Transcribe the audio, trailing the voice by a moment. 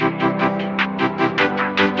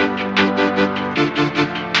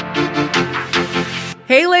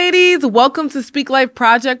Hey ladies, welcome to Speak Life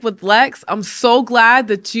Project with Lex. I'm so glad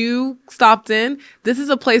that you stopped in. This is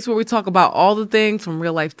a place where we talk about all the things from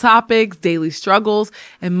real life topics, daily struggles,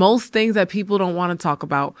 and most things that people don't want to talk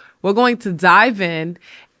about. We're going to dive in,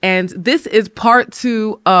 and this is part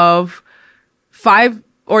 2 of 5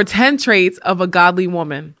 or 10 traits of a godly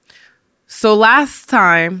woman. So last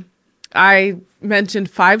time I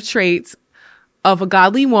mentioned 5 traits of a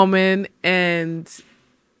godly woman, and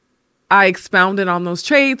I expounded on those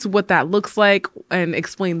traits, what that looks like, and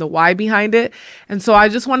explained the why behind it. And so I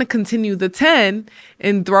just want to continue the 10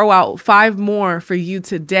 and throw out 5 more for you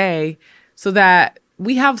today so that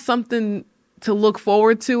we have something to look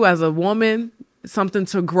forward to as a woman, something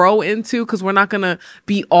to grow into, because we're not going to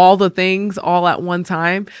be all the things all at one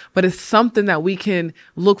time, but it's something that we can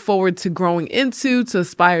look forward to growing into, to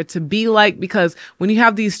aspire to be like, because when you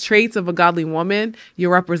have these traits of a godly woman,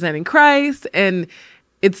 you're representing Christ, and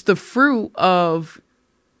it's the fruit of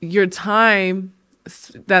your time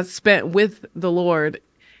that's spent with the Lord,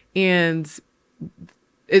 and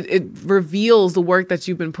it reveals the work that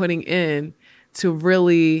you've been putting in to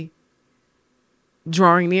really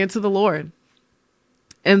drawing near to the Lord.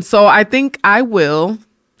 And so I think I will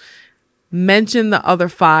mention the other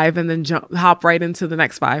 5 and then hop right into the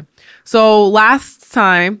next 5. So last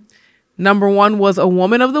time, number 1 was a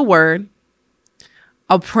woman of the word,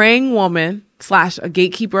 a praying woman / a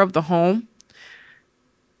gatekeeper of the home.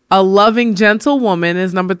 A loving, gentle woman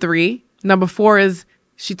is number 3. Number 4 is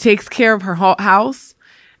she takes care of her house.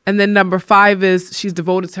 And then number 5 is she's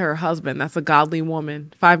devoted to her husband. That's a godly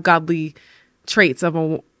woman. 5 godly traits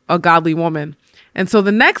of a godly woman. And so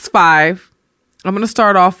the next 5, I'm going to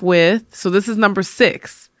start off with, so this is number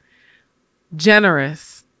 6,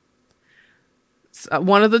 generous.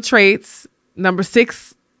 One of the traits, number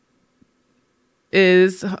 6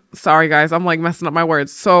 is, sorry guys, I'm like messing up my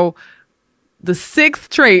words. So the 6th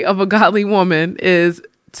trait of a godly woman is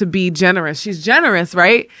to be generous. She's generous,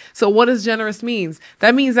 right? So what does generous means?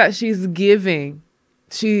 That means that she's giving.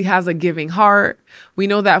 She has a giving heart. We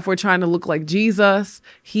know that if we're trying to look like Jesus,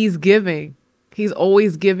 he's giving. He's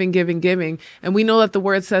always giving. And we know that the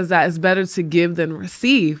word says that it's better to give than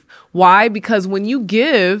receive. Why? Because when you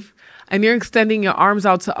give and you're extending your arms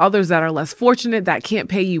out to others that are less fortunate, that can't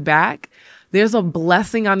pay you back, there's a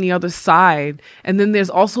blessing on the other side. And then there's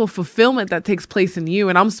also a fulfillment that takes place in you.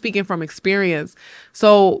 And I'm speaking from experience.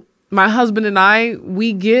 So my husband and I,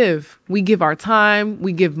 we give our time,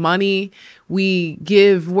 we give money, we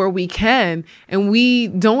give where we can, and we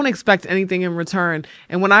don't expect anything in return.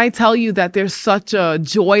 And when I tell you that there's such a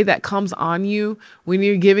joy that comes on you when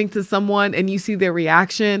you're giving to someone and you see their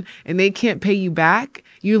reaction and they can't pay you back,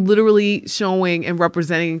 you're literally showing and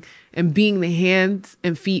representing and being the hands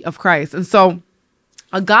and feet of Christ. And so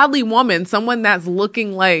a godly woman, someone that's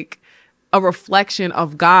looking like a reflection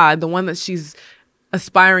of God, the one that she's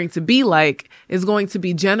aspiring to be like, is going to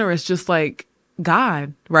be generous just like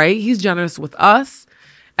God, right? He's generous with us.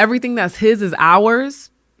 Everything that's his is ours,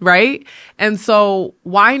 right? And so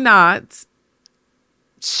why not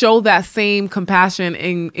show that same compassion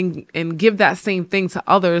and give that same thing to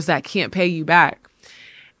others that can't pay you back?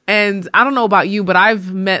 And I don't know about you, but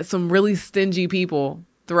I've met some really stingy people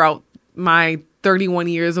throughout my 31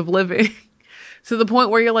 years of living to the point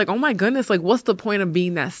where you're like, oh my goodness, like what's the point of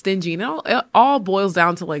being that stingy? You know, it all boils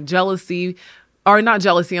down to like jealousy, or not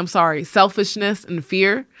jealousy, I'm sorry, selfishness and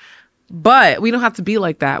fear. But we don't have to be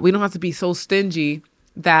like that. We don't have to be so stingy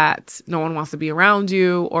that no one wants to be around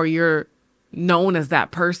you, or you're known as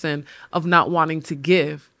that person of not wanting to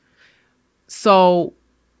give. So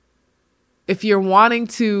if you're wanting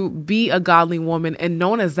to be a godly woman and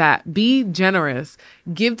known as that, be generous,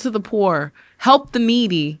 give to the poor, help the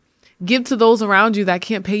needy, give to those around you that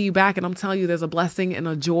can't pay you back. And I'm telling you, there's a blessing and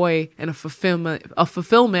a joy and a fulfillment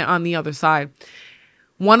on the other side.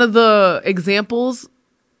 One of the examples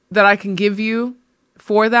that I can give you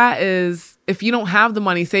for that is if you don't have the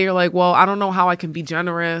money, say you're like, well, I don't know how I can be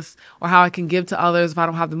generous or how I can give to others if I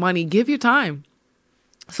don't have the money. Give your time.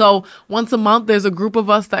 So once a month, there's a group of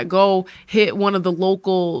us that go hit one of the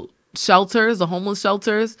local shelters, the homeless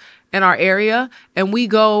shelters in our area, and we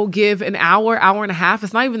go give an hour and a half.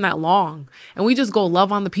 It's not even that long. And we just go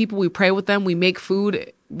love on the people. We pray with them. We make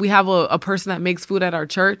food. We have a person that makes food at our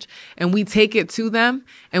church, and we take it to them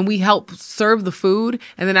and we help serve the food.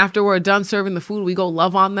 And then after we're done serving the food, we go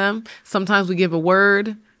love on them. Sometimes we give a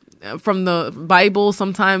word from the Bible.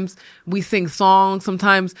 Sometimes we sing songs.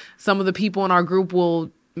 Sometimes some of the people in our group will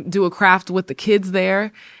do a craft with the kids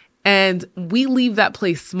there. And we leave that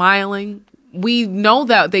place smiling. We know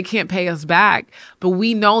that they can't pay us back, but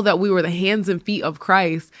we know that we were the hands and feet of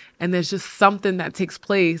Christ. And there's just something that takes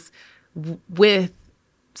place with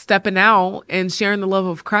stepping out and sharing the love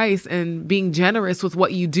of Christ and being generous with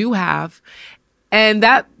what you do have. And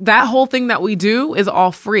that whole thing that we do is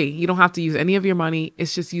all free. You don't have to use any of your money.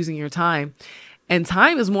 It's just using your time. And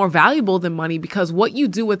time is more valuable than money because what you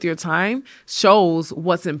do with your time shows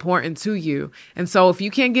what's important to you. And so if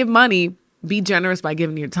you can't give money, be generous by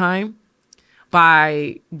giving your time,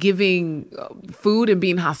 by giving food and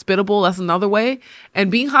being hospitable. That's another way.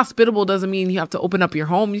 And being hospitable doesn't mean you have to open up your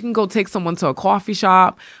home. You can go take someone to a coffee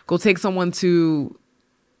shop, go take someone to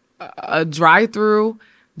a drive-through.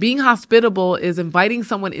 Being hospitable is inviting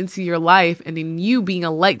someone into your life and then you being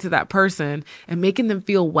a light to that person and making them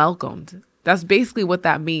feel welcomed. That's basically what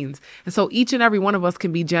that means. And so each and every one of us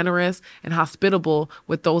can be generous and hospitable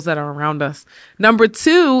with those that are around us. Number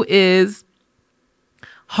 2 is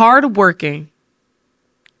hardworking.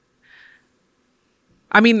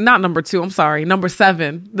 I mean, not number 2. I'm sorry. Number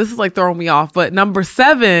 7. This is like throwing me off. But number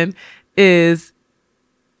 7 is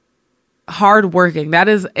hardworking. That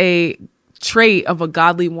is a trait of a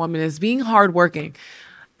godly woman, is being hardworking.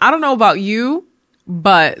 I don't know about you,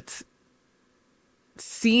 but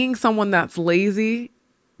seeing someone that's lazy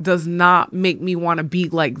does not make me want to be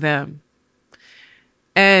like them.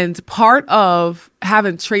 And part of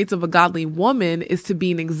having traits of a godly woman is to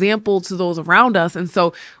be an example to those around us. And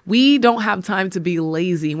so we don't have time to be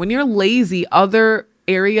lazy. When you're lazy, other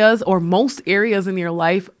areas or most areas in your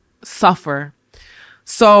life suffer.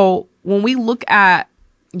 So when we look at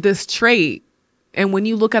this trait, and when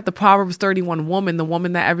you look at the Proverbs 31 woman, the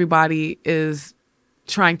woman that everybody is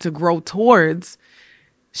trying to grow towards,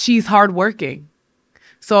 she's hardworking.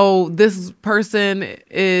 So this person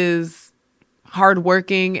is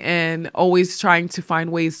hardworking and always trying to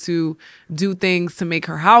find ways to do things to make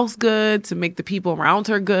her house good, to make the people around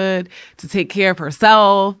her good, to take care of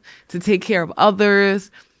herself, to take care of others,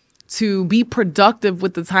 to be productive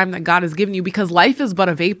with the time that God has given you, because life is but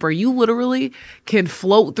a vapor. You literally can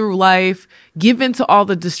float through life, give into all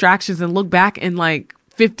the distractions and look back and like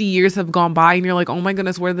 50 years have gone by and you're like, oh my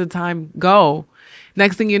goodness, where did the time go?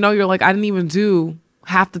 Next thing you know, you're like, I didn't even do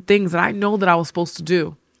half the things that I know that I was supposed to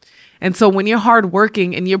do. And so when you're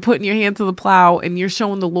hardworking and you're putting your hand to the plow and you're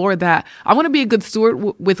showing the Lord that I want to be a good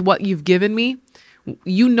steward with what you've given me,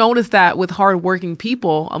 you notice that with hardworking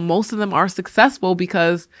people, most of them are successful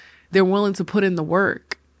because they're willing to put in the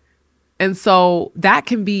work. And so that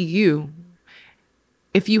can be you.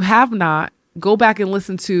 If you have not, go back and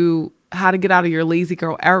listen to How to Get Out of Your Lazy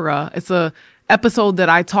Girl Era. It's a episode that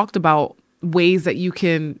I talked about ways that you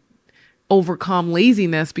can overcome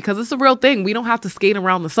laziness, because it's a real thing. We don't have to skate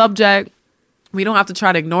around the subject. We don't have to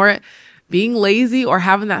try to ignore it. Being lazy or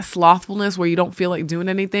having that slothfulness where you don't feel like doing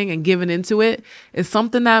anything and giving into it is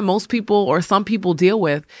something that most people or some people deal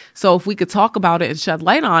with. So if we could talk about it and shed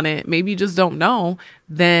light on it, maybe you just don't know,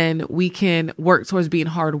 then we can work towards being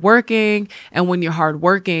hardworking. And when you're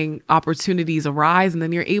hardworking, opportunities arise and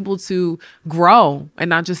then you're able to grow and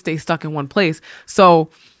not just stay stuck in one place. So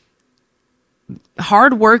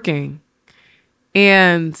hardworking,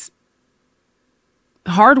 and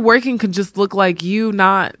hardworking could just look like you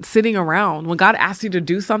not sitting around. When God asks you to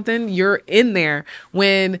do something, you're in there.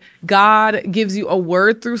 When God gives you a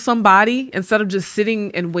word through somebody, instead of just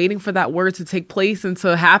sitting and waiting for that word to take place and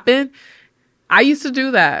to happen. I used to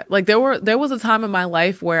do that. Like there was a time in my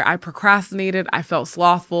life where I procrastinated. I felt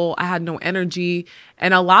slothful. I had no energy.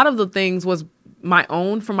 And a lot of the things was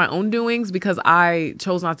for my own doings, because I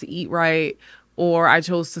chose not to eat right, or I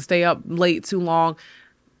chose to stay up late too long.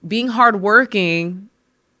 Being hardworking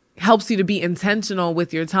helps you to be intentional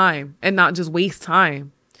with your time and not just waste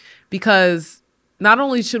time. Because not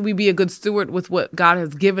only should we be a good steward with what God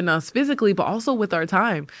has given us physically, but also with our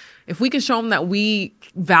time. If we can show him that we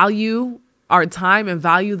value our time and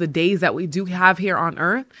value the days that we do have here on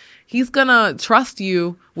earth, he's going to trust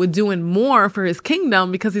you with doing more for his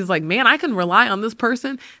kingdom, because he's like, man, I can rely on this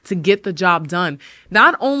person to get the job done.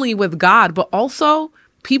 Not only with God, but also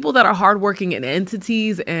people that are hardworking in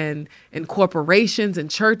entities and in corporations and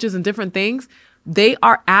churches and different things. They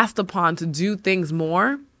are asked upon to do things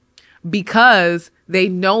more because they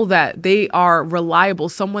know that they are reliable.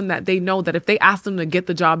 Someone that they know that if they ask them to get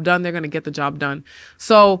the job done, they're going to get the job done.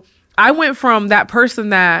 So I went from that person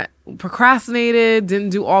that procrastinated, didn't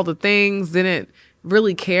do all the things, didn't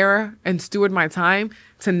really care and steward my time,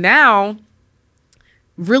 to now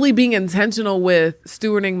really being intentional with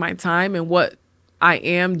stewarding my time and what I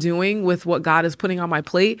am doing with what God is putting on my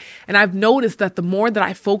plate. And I've noticed that the more that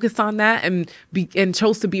I focused on that and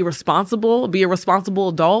chose to be a responsible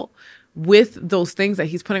adult with those things that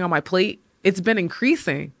he's putting on my plate, it's been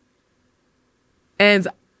increasing. And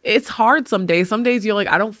it's hard some days. Some days you're like,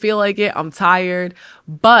 I don't feel like it. I'm tired.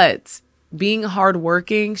 But being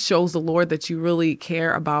hardworking shows the Lord that you really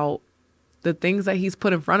care about the things that he's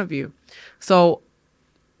put in front of you. So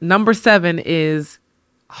number 7 is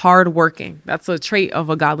hardworking. That's a trait of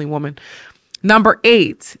a godly woman. Number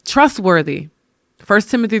 8, trustworthy. 1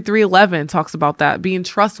 Timothy 3:11 talks about that, being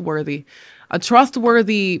trustworthy. A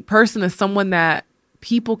trustworthy person is someone that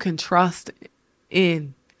people can trust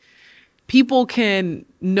in. People can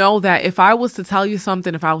know that if I was to tell you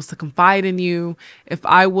something, if I was to confide in you, if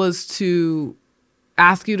I was to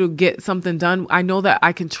ask you to get something done, I know that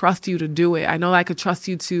I can trust you to do it. I know that I could trust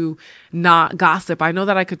you to not gossip. I know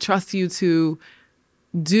that I could trust you to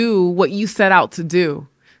do what you set out to do.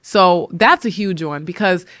 So that's a huge one,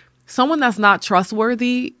 because someone that's not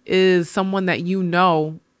trustworthy is someone that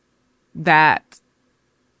that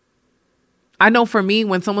I know for me,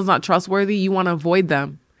 when someone's not trustworthy, you want to avoid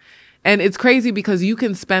them. And it's crazy because you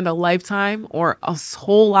can spend a lifetime or a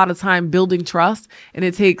whole lot of time building trust, and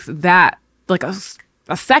it takes that like a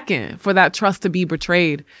second for that trust to be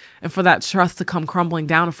betrayed and for that trust to come crumbling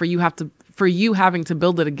down, and for you having to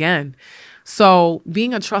build it again. So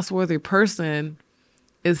being a trustworthy person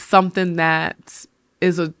is something that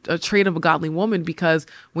is a trait of a godly woman, because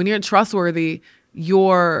when you're trustworthy,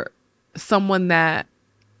 you're someone that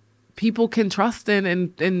people can trust in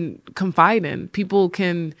and confide in. People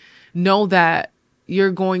can know that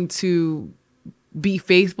you're going to be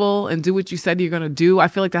faithful and do what you said you're going to do. I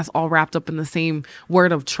feel like that's all wrapped up in the same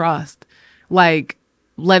word of trust. Like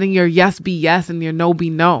letting your yes be yes and your no be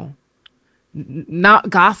no. Not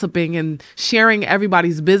gossiping and sharing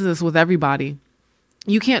everybody's business with everybody.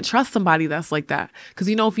 You can't trust somebody that's like that, because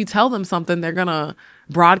if you tell them something, they're going to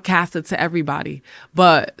broadcast it to everybody.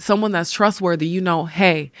 But someone that's trustworthy,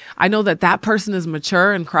 hey, I know that person is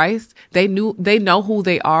mature in Christ. They know who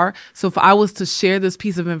they are. So if I was to share this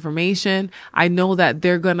piece of information, I know that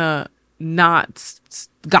they're going to not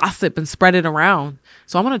gossip and spread it around.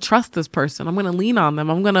 So I'm going to trust this person. I'm going to lean on them.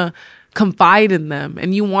 I'm going to confide in them.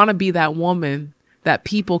 And you want to be that woman that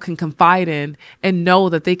people can confide in and know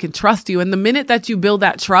that they can trust you. And the minute that you build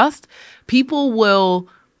that trust, people will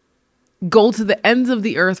go to the ends of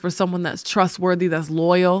the earth for someone that's trustworthy, that's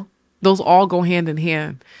loyal. Those all go hand in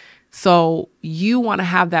hand. So you want to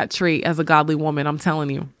have that trait as a godly woman, I'm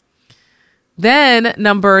telling you. Then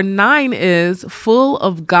number 9 is full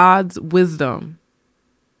of God's wisdom.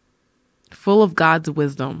 Full of God's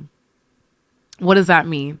wisdom. What does that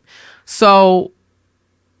mean? So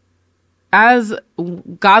as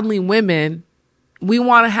godly women, we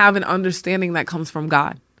want to have an understanding that comes from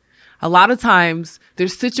God. A lot of times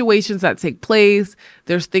there's situations that take place.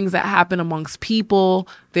 There's things that happen amongst people.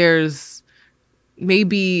 There's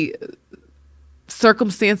maybe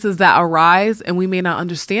circumstances that arise, and we may not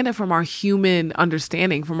understand it from our human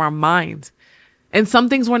understanding, from our mind. And some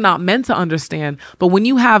things we're not meant to understand. But when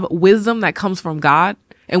you have wisdom that comes from God,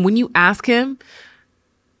 and when you ask him,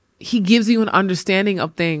 he gives you an understanding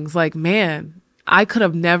of things like, man, I could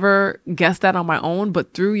have never guessed that on my own,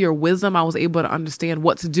 but through your wisdom, I was able to understand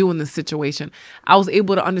what to do in this situation. I was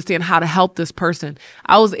able to understand how to help this person.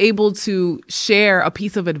 I was able to share a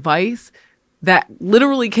piece of advice that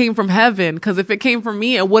literally came from heaven, because if it came from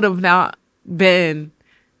me, it would have not been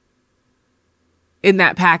in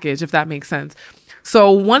that package, if that makes sense.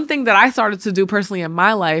 So one thing that I started to do personally in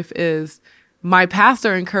my life is my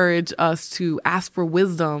pastor encouraged us to ask for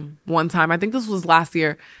wisdom one time. I think this was last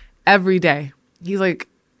year, every day. He's like,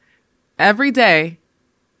 every day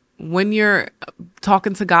when you're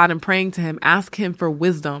talking to God and praying to him, ask him for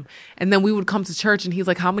wisdom. And then we would come to church and he's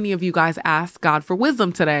like, how many of you guys asked God for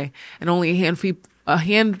wisdom today? And only a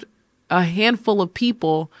handful of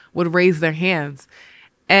people would raise their hands.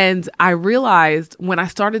 And I realized when I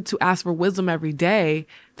started to ask for wisdom every day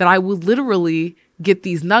that I would literally get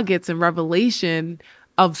these nuggets and revelation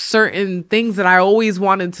of certain things that I always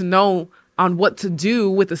wanted to know on what to do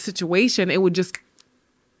with a situation. It would just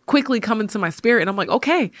quickly come into my spirit. And I'm like,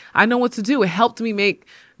 okay, I know what to do. It helped me make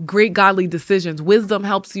great godly decisions. Wisdom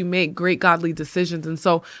helps you make great godly decisions. And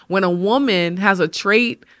so when a woman has a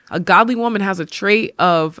trait, a godly woman has a trait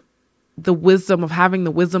of the wisdom of having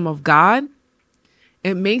the wisdom of God,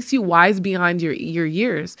 it makes you wise beyond your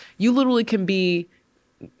years. You literally can be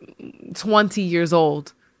 20 years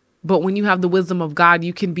old, but when you have the wisdom of God,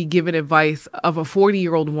 you can be given advice of a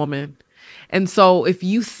 40-year-old woman. And so if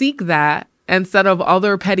you seek that instead of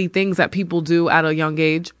other petty things that people do at a young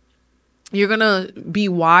age, you're going to be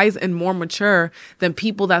wise and more mature than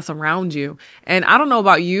people that surround you. And I don't know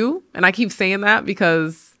about you, and I keep saying that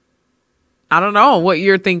because I don't know what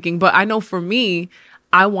you're thinking, but I know for me,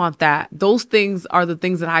 I want that. Those things are the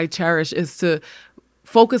things that I cherish, is to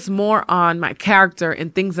focus more on my character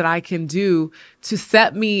and things that I can do to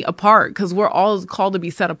set me apart, because we're all called to be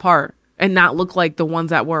set apart and not look like the ones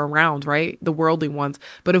that we're around, right? The worldly ones.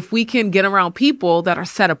 But if we can get around people that are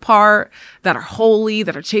set apart, that are holy,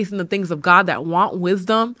 that are chasing the things of God, that want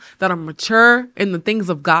wisdom, that are mature in the things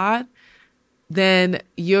of God, then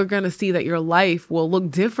you're going to see that your life will look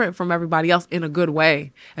different from everybody else in a good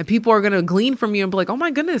way. And people are going to glean from you and be like, oh my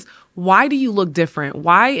goodness, why do you look different?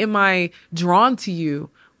 Why am I drawn to you?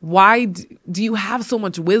 Why do you have so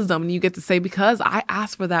much wisdom? And you get to say, because I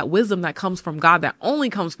asked for that wisdom that comes from God, that only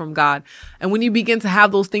comes from God. And when you begin to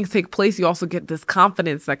have those things take place, you also get this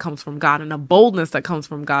confidence that comes from God and a boldness that comes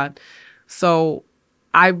from God. So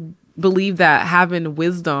I believe that having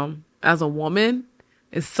wisdom as a woman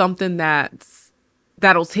is something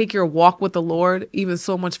that'll take your walk with the Lord even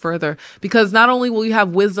so much further, because not only will you have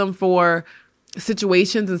wisdom for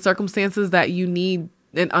situations and circumstances that you need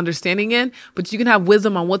an understanding in, but you can have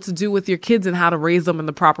wisdom on what to do with your kids and how to raise them in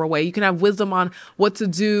the proper way. You can have wisdom on what to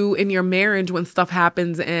do in your marriage when stuff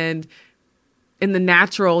happens and in the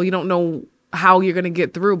natural, you don't know how you're going to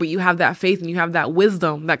get through, but you have that faith and you have that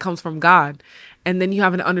wisdom that comes from God. And then you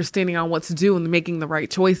have an understanding on what to do and making the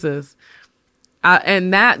right choices.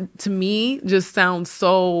 And that to me just sounds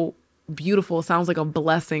so beautiful. It sounds like a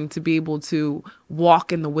blessing to be able to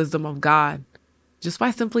walk in the wisdom of God just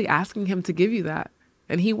by simply asking him to give you that.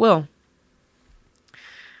 And he will.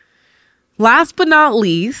 Last but not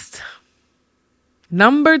least,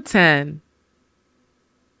 number 10.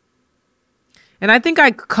 And I think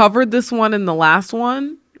I covered this one in the last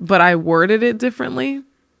one, but I worded it differently.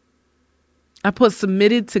 I put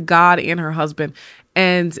submitted to God and her husband.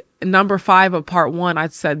 And number 5 of part 1, I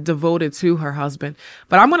said devoted to her husband.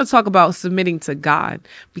 But I'm going to talk about submitting to God,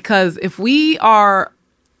 because if we are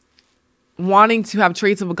wanting to have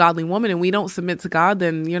traits of a godly woman and we don't submit to God,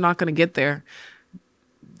 then you're not going to get there.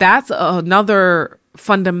 That's another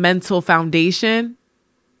fundamental foundation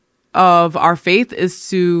of our faith, is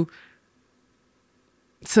to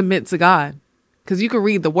submit to God. Because you can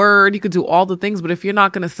read the word, you could do all the things, but if you're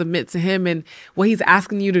not going to submit to him and what he's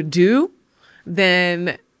asking you to do,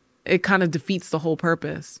 then it kind of defeats the whole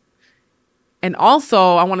purpose. And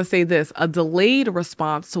also, I want to say this, a delayed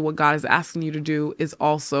response to what God is asking you to do is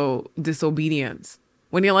also disobedience.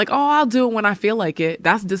 When you're like, oh, I'll do it when I feel like it,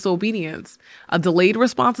 that's disobedience. A delayed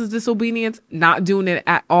response is disobedience. Not doing it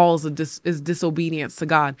at all is disobedience to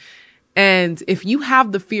God. And if you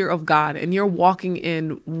have the fear of God and you're walking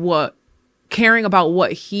in caring about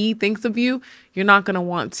what he thinks of you, you're not going to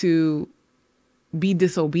want to be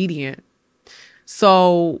disobedient.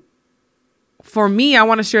 So for me, I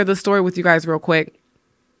want to share this story with you guys real quick.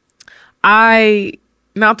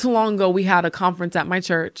 Not too long ago, we had a conference at my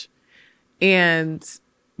church, and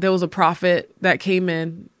there was a prophet that came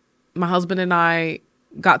in. My husband and I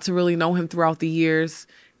got to really know him throughout the years.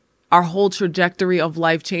 Our whole trajectory of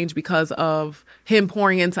life changed because of him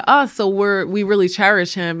pouring into us. So we really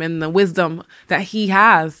cherish him and the wisdom that he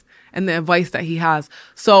has and the advice that he has.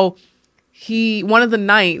 So one of the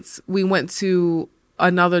nights we went to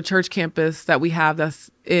another church campus that we have that's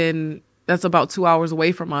about 2 hours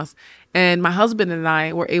away from us. And my husband and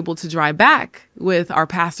I were able to drive back with our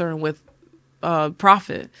pastor and with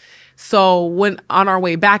prophet. So when on our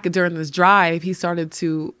way back during this drive, he started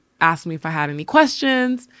to ask me if I had any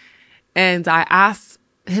questions. And I asked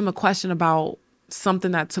him a question about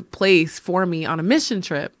something that took place for me on a mission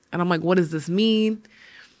trip. And I'm like, what does this mean?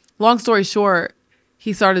 Long story short,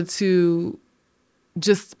 he started to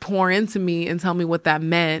just pour into me and tell me what that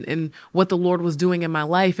meant and what the Lord was doing in my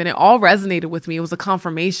life. And it all resonated with me. It was a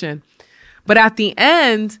confirmation. But at the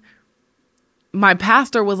end, my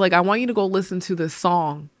pastor was like, I want you to go listen to this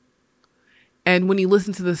song. And when you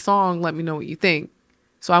listen to this song, let me know what you think.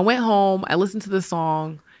 So I went home, I listened to the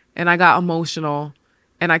song, and I got emotional.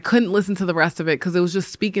 And I couldn't listen to the rest of it because it was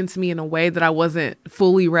just speaking to me in a way that I wasn't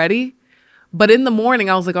fully ready. But in the morning,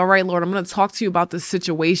 I was like, all right, Lord, I'm going to talk to you about this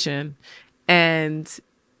situation and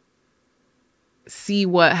see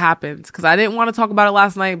what happens. Because I didn't want to talk about it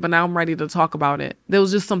last night, but now I'm ready to talk about it. There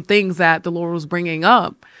was just some things that the Lord was bringing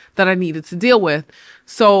up that I needed to deal with.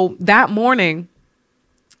 So that morning,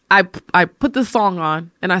 I put the song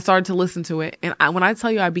on and I started to listen to it. And when I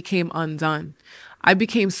tell you I became undone, I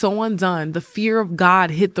became so undone. The fear of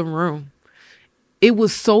God hit the room. It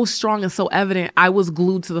was so strong and so evident. I was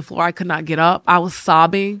glued to the floor. I could not get up. I was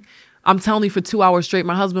sobbing. I'm telling you, for 2 hours straight,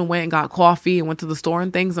 my husband went and got coffee and went to the store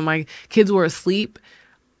and things, and my kids were asleep.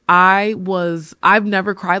 I've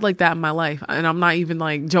never cried like that in my life. And I'm not even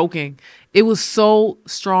like joking. It was so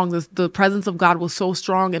strong. The presence of God was so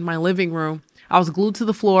strong in my living room. I was glued to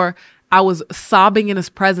the floor. I was sobbing in his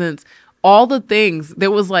presence. all the things,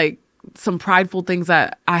 there was like some prideful things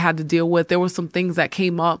that I had to deal with. There were some things that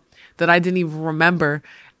came up that I didn't even remember.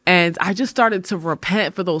 And I just started to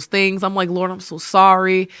repent for those things. I'm like, Lord, I'm so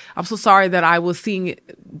sorry. I'm so sorry that I was seeing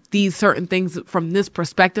these certain things from this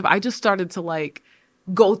perspective. I just started to like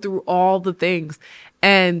go through all the things.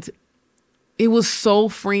 And it was so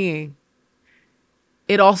freeing.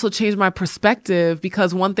 It also changed my perspective,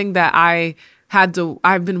 because one thing that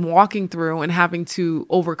I've been walking through and having to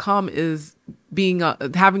overcome is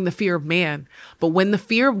having the fear of man. But when the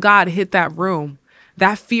fear of God hit that room,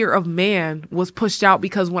 that fear of man was pushed out,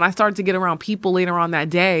 because when I started to get around people later on that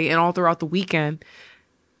day and all throughout the weekend,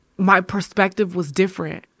 my perspective was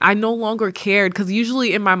different. I no longer cared, because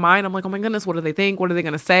usually in my mind, I'm like, oh my goodness, what do they think? What are they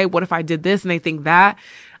going to say? What if I did this and they think that?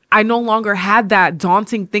 I no longer had that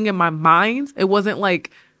daunting thing in my mind. It wasn't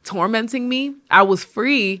like tormenting me. I was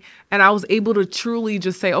free, and I was able to truly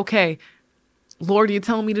just say, okay, Lord, you're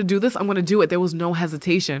telling me to do this, I'm going to do it. There was no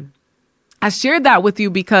hesitation. I shared that with you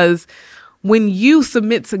because when you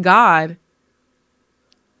submit to God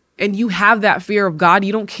and you have that fear of God,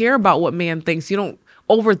 you don't care about what man thinks. You don't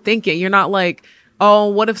overthink it. You're not like, oh,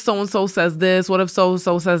 what if so-and-so says this? What if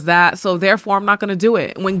so-and-so says that? So therefore, I'm not going to do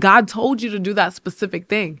it. When God told you to do that specific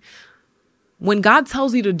thing, when God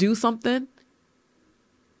tells you to do something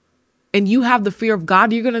and you have the fear of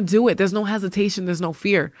God, you're going to do it. There's no hesitation. There's no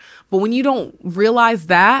fear. But when you don't realize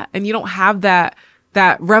that and you don't have that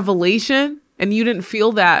revelation and you didn't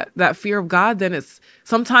feel that fear of God, then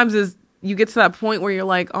sometimes you get to that point where you're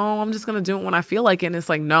like, oh, I'm just going to do it when I feel like it. And it's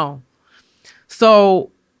like, no.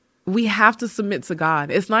 So we have to submit to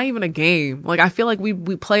God. It's not even a game. Like, I feel like we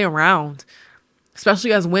play around,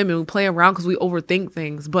 especially as women. We play around because we overthink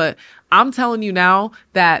things. But I'm telling you now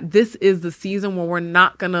that this is the season where we're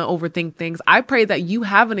not going to overthink things. I pray that you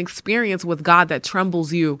have an experience with God that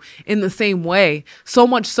trembles you in the same way. So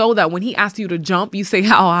much so that when he asks you to jump, you say,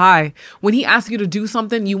 how high? When he asks you to do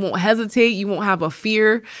something, you won't hesitate. You won't have a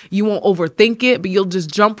fear. You won't overthink it, but you'll just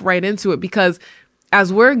jump right into it. Because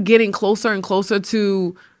as we're getting closer and closer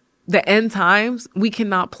to the end times, we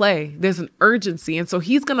cannot play. There's an urgency. And so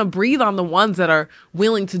he's going to breathe on the ones that are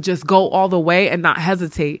willing to just go all the way and not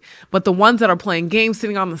hesitate. But the ones that are playing games,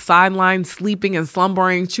 sitting on the sidelines, sleeping and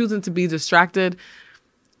slumbering, choosing to be distracted,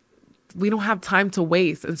 we don't have time to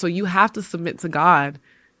waste. And so you have to submit to God.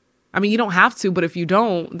 I mean, you don't have to, but if you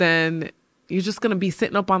don't, then you're just going to be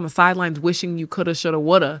sitting up on the sidelines wishing you coulda, shoulda,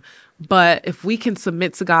 woulda. But if we can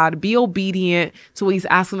submit to God, be obedient to what he's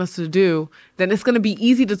asking us to do, then it's going to be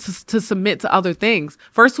easy to submit to other things.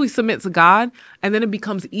 First, we submit to God, and then it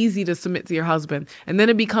becomes easy to submit to your husband. And then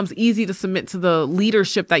it becomes easy to submit to the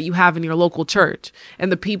leadership that you have in your local church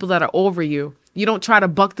and the people that are over you. You don't try to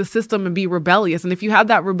buck the system and be rebellious. And if you have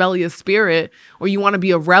that rebellious spirit, or you want to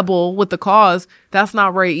be a rebel with the cause, that's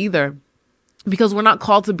not right either. Because we're not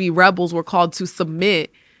called to be rebels. We're called to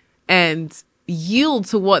submit and yield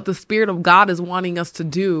to what the Spirit of God is wanting us to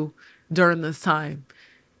do during this time.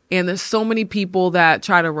 And there's so many people that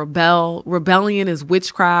try to rebel. Rebellion is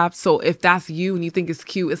witchcraft. So if that's you and you think it's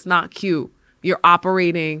cute, it's not cute. You're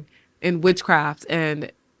operating in witchcraft.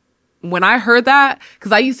 And when I heard that,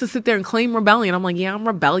 because I used to sit there and claim rebellion, I'm like, yeah, I'm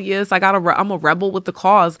rebellious. I'm a rebel with the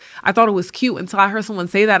cause. I thought it was cute until I heard someone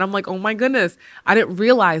say that. I'm like, oh my goodness, I didn't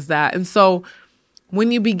realize that. And so when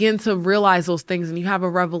you begin to realize those things and you have a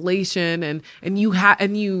revelation and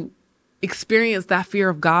you experience that fear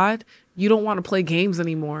of God, you don't want to play games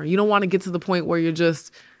anymore. You don't want to get to the point where you're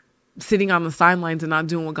just sitting on the sidelines and not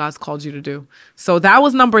doing what God's called you to do. So that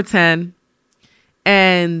was number 10.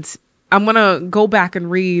 And I'm going to go back and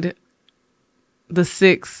read the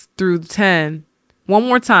 6 through 10 one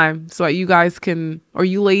more time so that you guys can, or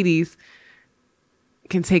you ladies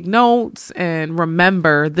can take notes and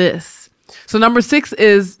remember this. So number 6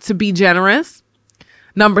 is to be generous.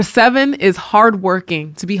 Number 7 is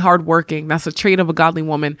hardworking, to be hardworking. That's a trait of a godly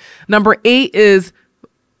woman. Number 8 is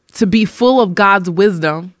to be full of God's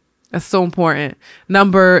wisdom. That's so important.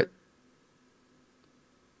 That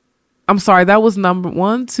was number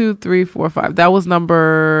 1, 2, 3, 4, 5. That was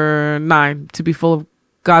number 9, to be full of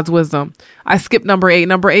God's wisdom. I skipped number 8.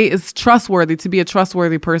 Number 8 is trustworthy, to be a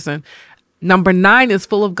trustworthy person. Number 9 is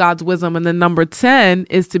full of God's wisdom. And then number 10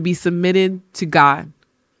 is to be submitted to God,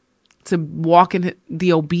 to walk in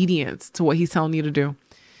the obedience to what he's telling you to do.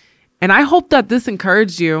 And I hope that this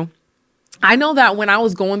encouraged you. I know that when I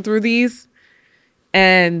was going through these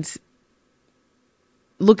and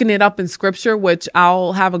looking it up in scripture, which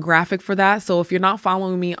I'll have a graphic for that. So if you're not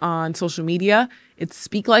following me on social media, it's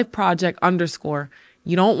Speak Life Project _.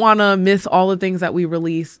 You don't want to miss all the things that we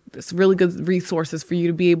release. It's really good resources for you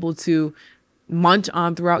to be able to munch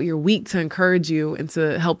on throughout your week to encourage you and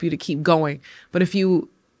to help you to keep going. But if you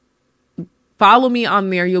follow me on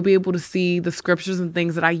there, you'll be able to see the scriptures and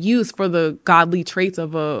things that I use for the godly traits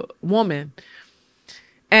of a woman.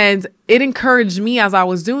 And it encouraged me as I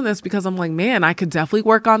was doing this, because I'm like, man, I could definitely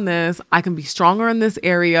work on this. I can be stronger in this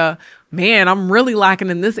area. Man, I'm really lacking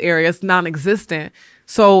in this area. It's non-existent.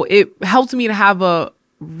 So it helped me to have a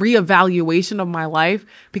reevaluation of my life,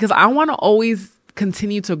 because I want to always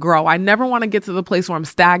continue to grow. I never want to get to the place where I'm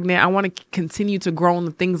stagnant. I want to continue to grow in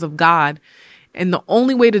the things of God. And the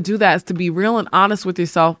only way to do that is to be real and honest with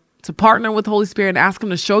yourself, to partner with the Holy Spirit and ask him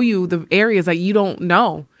to show you the areas that you don't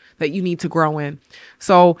know that you need to grow in.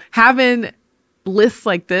 So having lists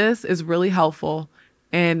like this is really helpful.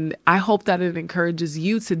 And I hope that it encourages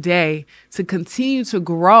you today to continue to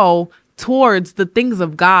grow towards the things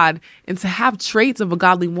of God and to have traits of a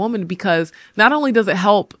godly woman, because not only does it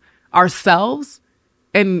help ourselves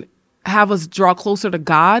and have us draw closer to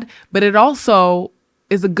God, but it also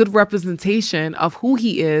is a good representation of who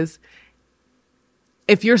he is.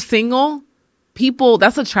 If you're single, people,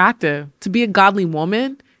 that's attractive. To be a godly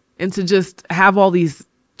woman and to just have all these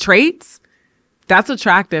traits, that's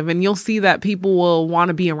attractive. And you'll see that people will want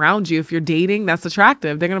to be around you. If you're dating, that's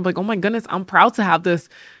attractive. They're going to be like, oh my goodness, I'm proud to have this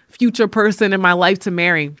future person in my life to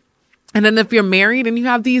marry. And then if you're married and you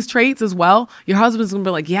have these traits as well, your husband's going to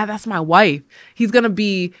be like, yeah, that's my wife. He's going to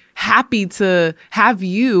be happy to have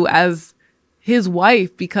you as his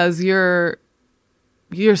wife, because you're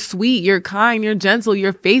sweet, you're kind, you're gentle,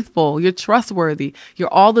 you're faithful, you're trustworthy.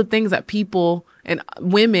 You're all the things that people and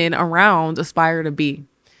women around aspire to be.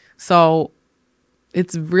 So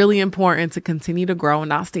it's really important to continue to grow and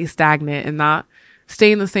not stay stagnant and not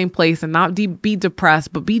stay in the same place and not be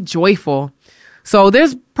depressed, but be joyful. So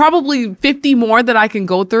there's probably 50 more that I can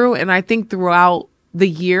go through. And I think throughout the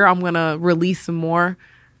year, I'm going to release some more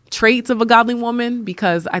traits of a godly woman,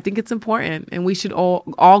 because I think it's important and we should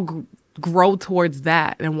all grow towards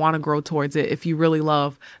that and want to grow towards it if you really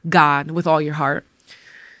love God with all your heart.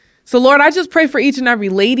 So Lord, I just pray for each and every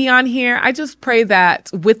lady on here. I just pray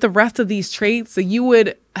that with the rest of these traits, that you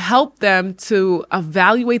would help them to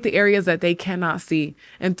evaluate the areas that they cannot see.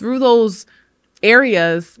 And through those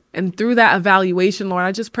areas and through that evaluation, Lord,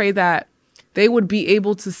 I just pray that they would be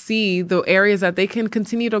able to see the areas that they can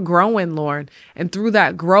continue to grow in, Lord. And through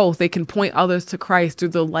that growth, they can point others to Christ through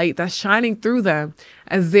the light that's shining through them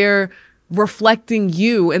as they're reflecting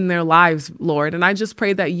you in their lives, Lord. And I just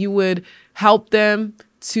pray that you would help them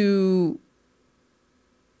to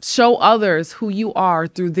show others who you are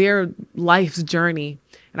through their life's journey.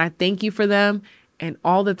 And I thank you for them and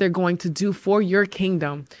all that they're going to do for your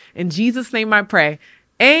kingdom. In Jesus' name I pray.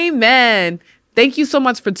 Amen. Thank you so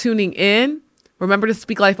much for tuning in. Remember to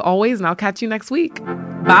speak life always, and I'll catch you next week.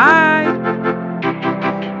 Bye.